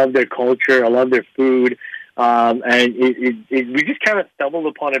I love their culture. I love their food, and we just kind of stumbled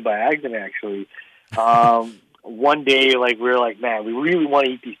upon it by accident. Actually, one day, like we were like, man, we really want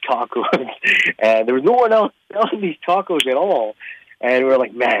to eat these tacos, and there was no one else selling these tacos at all. And we were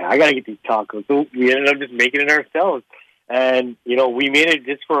like, man, I gotta get these tacos. So we ended up just making it ourselves, and we made it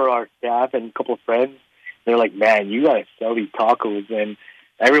just for our staff and a couple of friends. They're like, man, you gotta sell these tacos, and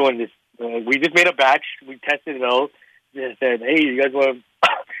everyone we just made a batch. We tested it out. Just said, hey, you guys want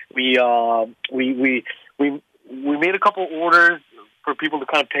to? We made a couple orders for people to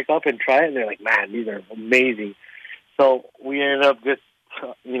kind of pick up and try it. And they're like, man, these are amazing. So we ended up just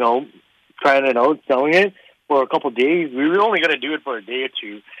trying it out, selling it for a couple of days. We were only going to do it for a day or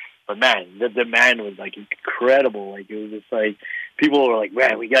two, but man, the demand was like incredible. Like it was just like people were like,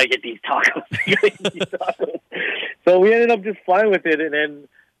 man, we gotta get these tacos. So we ended up just flying with it, and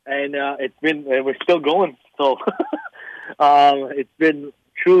we're still going. So it's been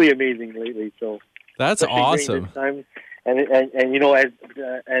truly amazing lately. So that's awesome. And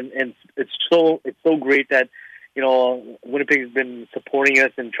it's so great that Winnipeg has been supporting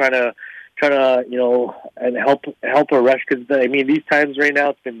us and trying to and help our rush, because I mean these times right now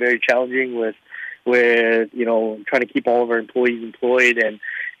it's been very challenging with trying to keep all of our employees employed and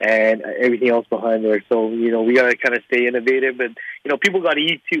everything else behind there. So we got to kind of stay innovative, but people got to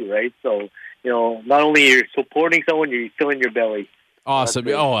eat too, right? So not only you're supporting someone, you're filling your belly. Awesome.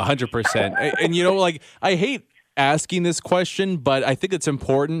 100%. And I hate asking this question, but I think it's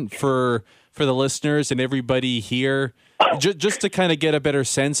important for the listeners and everybody here just to kind of get a better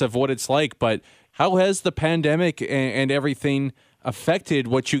sense of what it's like. But how has the pandemic and everything affected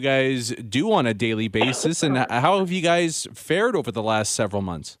what you guys do on a daily basis, and how have you guys fared over the last several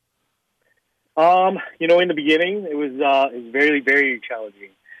months? In the beginning, it was very, very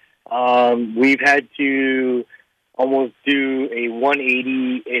challenging. We've had to almost do a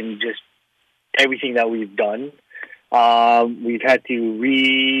 180 in just everything that we've done. We've had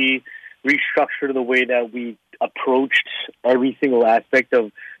to restructure the way that we approached every single aspect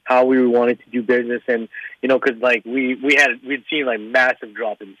of how we wanted to do business, and because like we'd seen like massive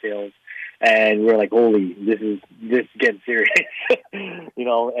drop in sales, and we're like, holy, this gets serious,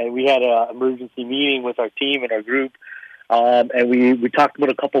 And we had an emergency meeting with our team and our group, and we talked about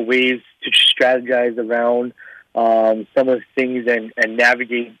a couple ways to strategize around some of the things and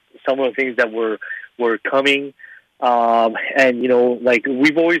navigate some of the things that were coming. Like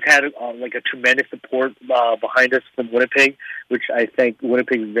we've always had like a tremendous support behind us from Winnipeg, which I thank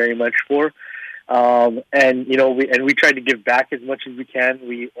Winnipeg very much for. We tried to give back as much as we can.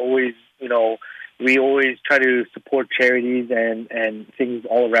 We always try to support charities and things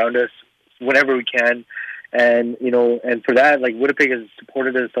all around us whenever we can. And for that, like Winnipeg has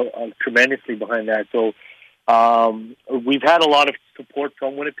supported us tremendously behind that. So we've had a lot of support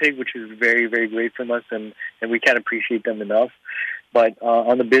from Winnipeg, which is very, very great from us, and we can't appreciate them enough. But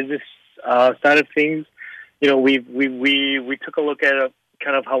on the business side of things, we took a look at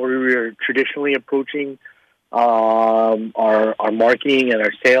kind of how we were traditionally approaching our marketing and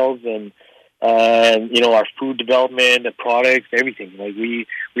our sales and our food development, the products, everything. Like we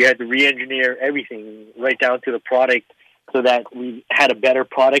had to re-engineer everything right down to the product so that we had a better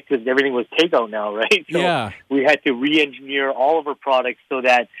product because everything was takeout now, right? So Yeah. we had to re-engineer all of our products so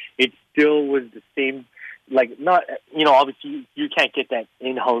that it still was the same, like not, obviously you can't get that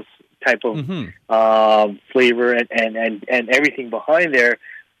in-house type of flavor and everything behind there,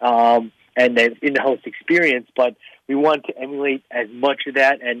 and the in-house experience, but we want to emulate as much of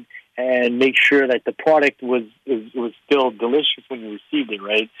that and make sure that the product was still delicious when you received it,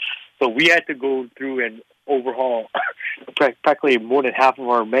 right? So we had to go through and overhaul practically more than half of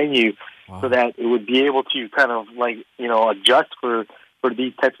our menu so that it would be able to kind of adjust for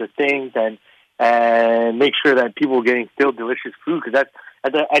these types of things and make sure that people are getting still delicious food, because that's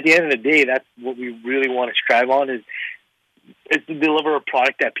at the end of the day, that's what we really want to strive on is to deliver a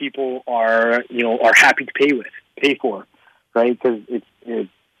product that people are happy to pay for, right? Because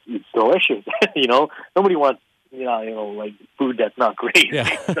it's delicious. Nobody wants like food that's not great. Yeah.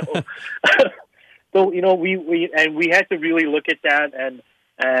 Right? So we had to really look at that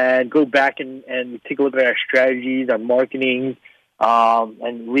and go back and take a look at our strategies, our marketing,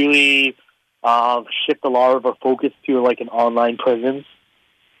 and really shift a lot of our focus to like an online presence.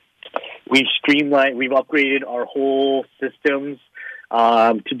 We've upgraded our whole systems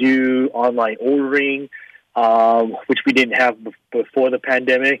to do online ordering, which we didn't have before the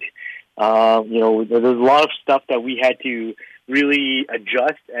pandemic. There's a lot of stuff that we had to really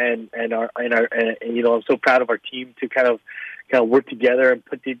adjust, and I'm so proud of our team to kind of work together and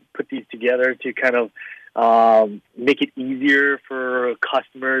put these together to kind of make it easier for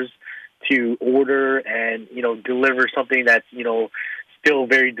customers to order and deliver something that's still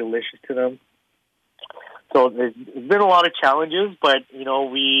very delicious to them. So there's been a lot of challenges, but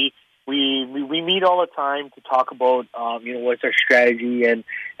we meet all the time to talk about what's our strategy and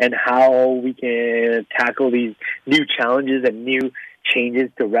how we can tackle these new challenges and new changes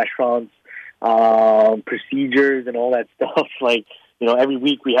to restaurants, procedures and all that stuff. Like every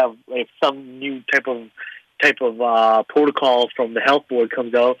week we have some new type of protocol from the health board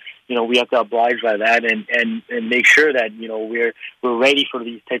comes out. We have to oblige by that and make sure that we're ready for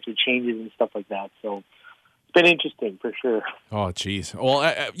these types of changes and stuff like that. So it's been interesting for sure. Oh, geez.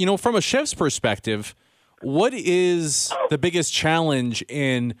 Well, from a chef's perspective, what is the biggest challenge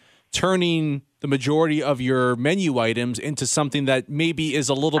in turning the majority of your menu items into something that maybe is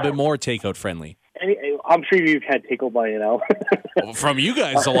a little bit more takeout friendly? I'm sure you've had takeout by now. From you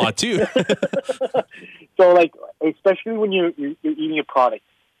guys a lot too. So, especially when you're eating a product,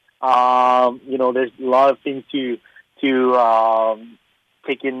 there's a lot of things to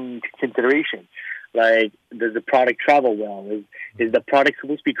take into consideration. Like, does the product travel well? Is the product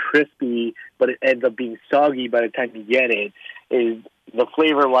supposed to be crispy, but it ends up being soggy by the time you get it? Is the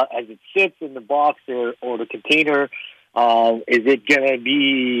flavor as it sits in the box or the container? Is it gonna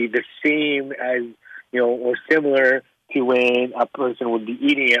be the same as or similar to when a person would be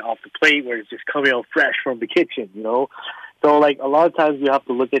eating it off the plate, where it's just coming out fresh from the kitchen? So a lot of times you have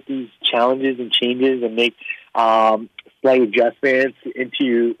to look at these challenges and changes and make slight adjustments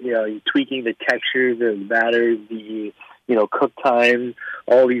into tweaking the textures, the batters, the cook times,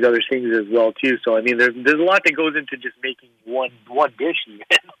 all these other things as well too. So I mean, there's a lot that goes into just making one dish even.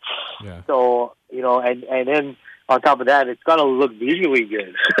 Yeah. So and then on top of that, it's got to look visually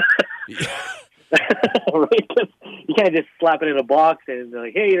good. Right? 'Cause you can't just slap it in a box and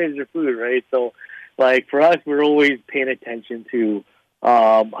like, hey, there's your food, right? So for us, we're always paying attention to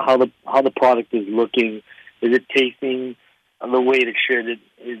how the product is looking. Is it tasting the way it should? Is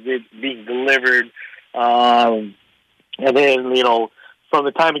it being delivered? And then, from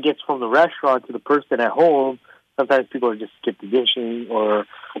the time it gets from the restaurant to the person at home, sometimes people are just skip the dishing or,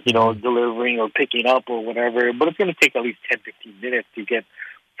 delivering or picking up or whatever. But it's going to take at least 10, 15 minutes to get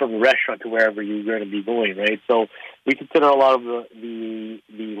from the restaurant to wherever you're going to be going, right? So we consider a lot of the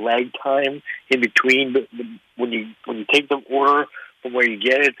lag time in between when you take the order from where you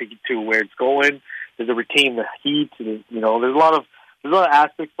get it to where it's going. Does it retain the heat? There's a lot of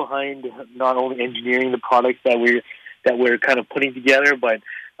aspects behind not only engineering the products that we're kind of putting together, but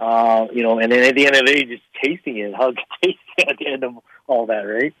and then at the end of the day, just tasting it, how it tastes at the end of all that,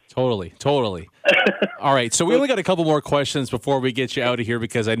 right? Totally. All right, so we only got a couple more questions before we get you out of here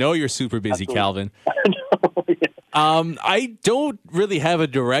because I know you're super busy, Absolutely. Calvin. I don't really have a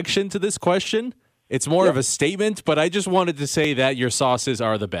direction to this question. It's more of a statement, but I just wanted to say that your sauces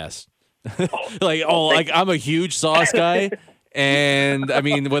are the best. I'm a huge sauce guy. And I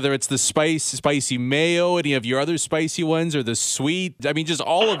mean, whether it's the spicy mayo, any of your other spicy ones, or the sweet, I mean, just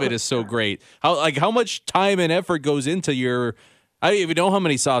all of it is so great. How much time and effort goes into I don't even know how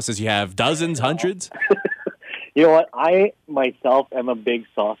many sauces you have. Dozens, hundreds? You know what? I myself am a big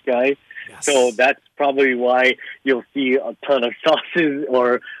sauce guy. So that's probably why you'll see a ton of sauces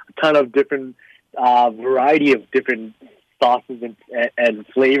or a ton of different variety of different sauces and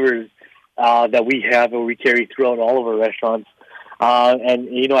flavors that we have or we carry throughout all of our restaurants.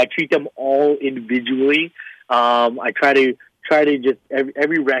 And I treat them all individually. I try to just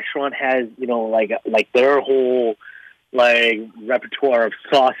every restaurant has like their whole repertoire of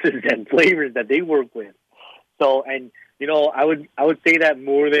sauces and flavors that they work with. So I would say that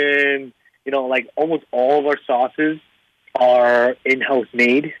more than almost all of our sauces are in-house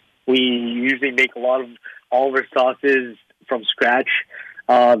made. We usually make all of our sauces from scratch.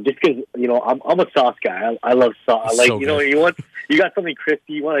 Just because I'm a sauce guy. I love sauce. So You got something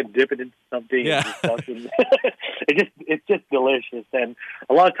crispy. You want to dip it into something. Yeah. It's just delicious. And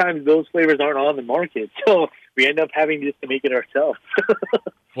a lot of times those flavors aren't on the market, so we end up having just to make it ourselves.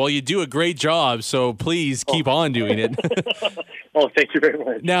 Well, you do a great job, so please keep on doing it. Oh, thank you very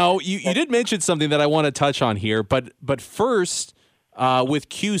much. Now, you did mention something that I want to touch on here, but first, with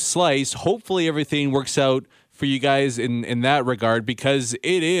Q Slice, hopefully everything works out for you guys in that regard, because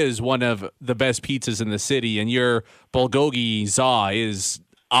it is one of the best pizzas in the city, and your bulgogi za is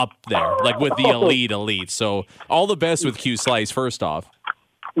up there, like with the elite. So all the best with Q Slice, first off.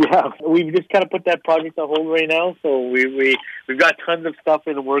 Yeah, we've just kind of put that project on hold right now. So we've got tons of stuff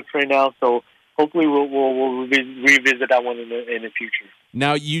in the works right now. So hopefully we'll revisit that one in the future.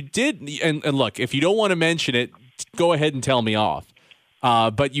 Now you did, and look, if you don't want to mention it, go ahead and tell me off.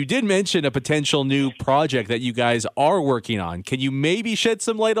 But you did mention a potential new project that you guys are working on. Can you maybe shed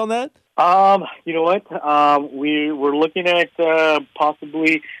some light on that? You know what? We're looking at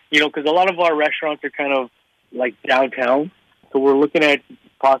possibly, because a lot of our restaurants are kind of like downtown. So we're looking at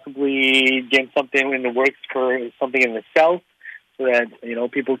possibly getting something in the works for something in the south so that,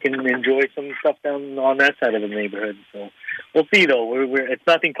 people can enjoy some stuff down on that side of the neighborhood. So we'll see, though. It's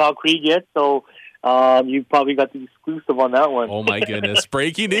nothing concrete yet, so you probably got the exclusive on that one. Oh, my goodness.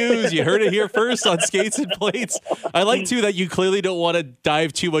 Breaking news. You heard it here first on Skates and Plates. I like, too, that you clearly don't want to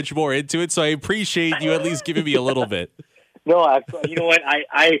dive too much more into it, so I appreciate you at least giving me a little bit. No, you know what?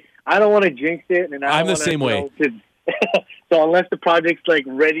 I don't want to jinx it. And I'm the same way. So unless the project's like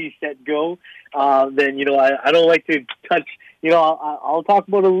ready, set, go, then, I don't like to touch, I'll talk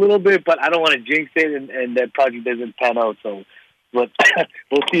about it a little bit, but I don't want to jinx it and that project doesn't pan out. So, but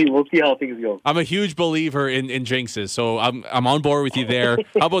we'll see how things go. I'm a huge believer in jinxes, so I'm on board with you there.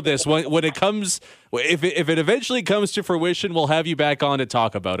 How about this? When it comes, if it eventually comes to fruition, we'll have you back on to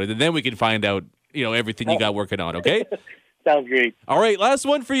talk about it, and then we can find out, everything you got working on. Okay. Sounds great. All right, last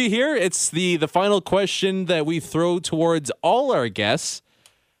one for you here. It's the final question that we throw towards all our guests.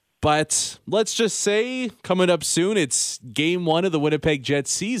 But let's just say, coming up soon, it's Game 1 of the Winnipeg Jets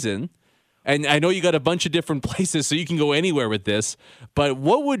season. And I know you got a bunch of different places, so you can go anywhere with this. But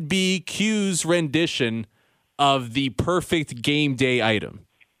what would be Q's rendition of the perfect game day item?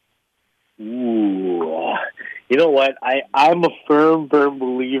 Ooh. You know what? I'm a firm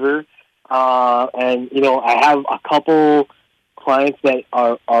believer. And I have a couple clients that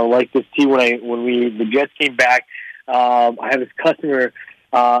are like this too. When the Jets came back, I have this customer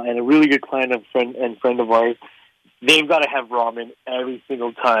and a really good client and friend of ours. They've got to have ramen every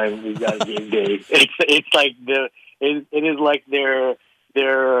single time we've got a game day. It's like it is like their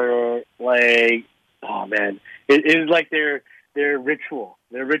like, oh man, it is like their ritual.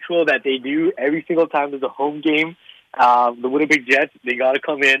 Their ritual that they do every single time there's a home game. The Winnipeg Jets, they got to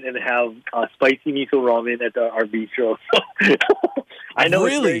come in and have spicy miso ramen at our bistro. I know,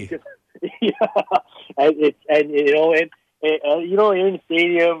 really, yeah. You're in the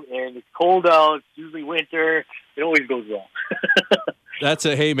stadium and it's cold out. It's usually winter. It always goes well.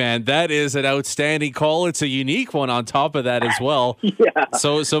 Hey man, that is an outstanding call. It's a unique one on top of that as well. Yeah.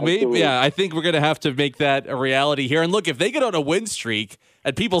 So maybe, I think we're gonna have to make that a reality here. And look, if they get on a win streak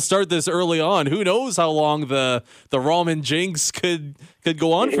and people start this early on, who knows how long the ramen jinx could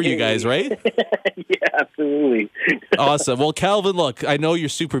go on for you guys, right? Yeah, absolutely. Awesome. Well, Calvin, look, I know you're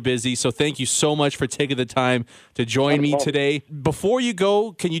super busy, so thank you so much for taking the time to join me today. Before you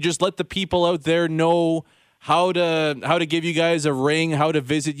go, can you just let the people out there know how to give you guys a ring, how to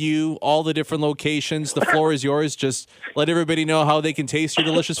visit you, all the different locations? The floor is yours. Just let everybody know how they can taste your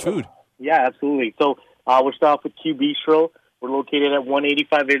delicious food. Yeah, absolutely. So we'll start off with Q Bistro. We're located at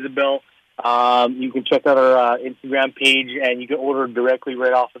 185 Isabel. You can check out our Instagram page, and you can order directly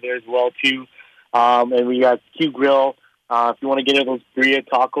right off of there as well, too. And we got Q Grill. If you want to get those birria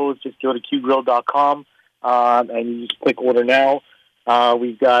tacos, just go to qgrill.com, and you just click order now.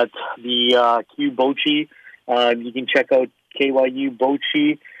 We've got the Q Bochi. You can check out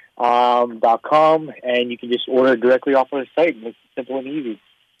kyubochi.com, and you can just order directly off of the site. It's simple and easy.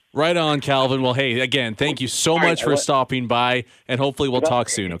 Right on, Calvin. Well, hey, again, thank you so much for stopping by, and hopefully we'll talk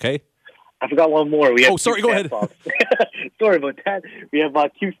soon, okay? I forgot one more. We have sorry, go ahead. Sorry about that. We have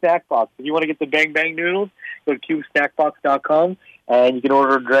Q Snack Box. If you want to get the Bang Bang noodles, go to QSnackBox.com, and you can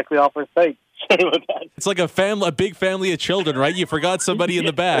order directly off our site. Sorry about that. It's like a big family of children, right? You forgot somebody in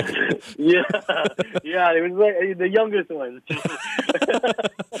the back. Yeah, it was like the youngest one.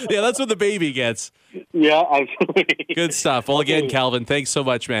 Yeah, that's what the baby gets. Yeah, absolutely. Good stuff. Well, again, Calvin, thanks so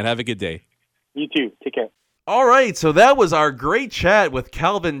much, man. Have a good day. You too. Take care. All right, so that was our great chat with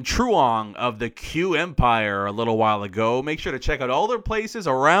Calvin Truong of the Q Empire a little while ago. Make sure to check out all their places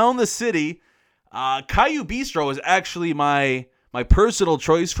around the city. Caillou Bistro is actually my personal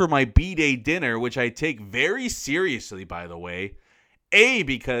choice for my B-Day dinner, which I take very seriously, by the way. A,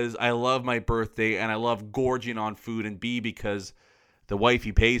 because I love my birthday and I love gorging on food, and B, because the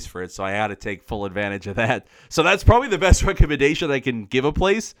wifey pays for it, so I had to take full advantage of that. So that's probably the best recommendation I can give a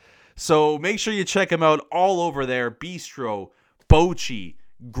place. So make sure you check them out all over there. Bistro, Bochi,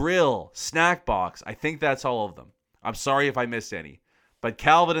 Grill, Snack Box. I think that's all of them. I'm sorry if I missed any. But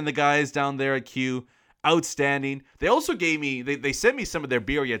Calvin and the guys down there at Q, outstanding. They also gave me, they sent me some of their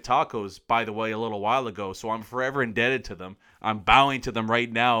birria tacos, by the way, a little while ago. So I'm forever indebted to them. I'm bowing to them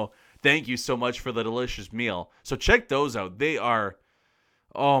right now. Thank you so much for the delicious meal. So check those out. They are,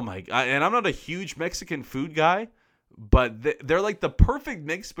 oh my God. And I'm not a huge Mexican food guy, but they're like the perfect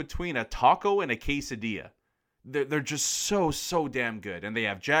mix between a taco and a quesadilla. They're just so damn good. And they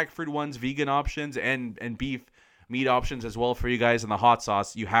have jackfruit ones, vegan options, and beef meat options as well for you guys. And the hot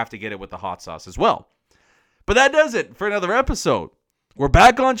sauce, you have to get it with the hot sauce as well. But that does it for another episode. We're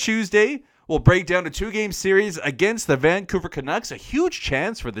back on Tuesday. We'll break down a 2-game series against the Vancouver Canucks. A huge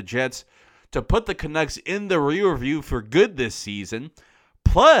chance for the Jets to put the Canucks in the rear view for good this season.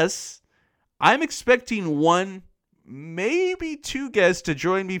 Plus, I'm expecting one, maybe 2 guests to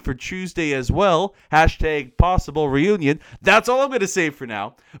join me for Tuesday as well. # possible reunion. That's all I'm going to say for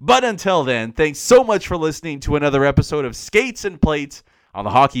now. But until then, thanks so much for listening to another episode of Skates and Plates on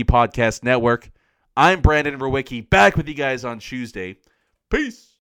the Hockey Podcast Network. I'm Brandon Rowicki, back with you guys on Tuesday. Peace.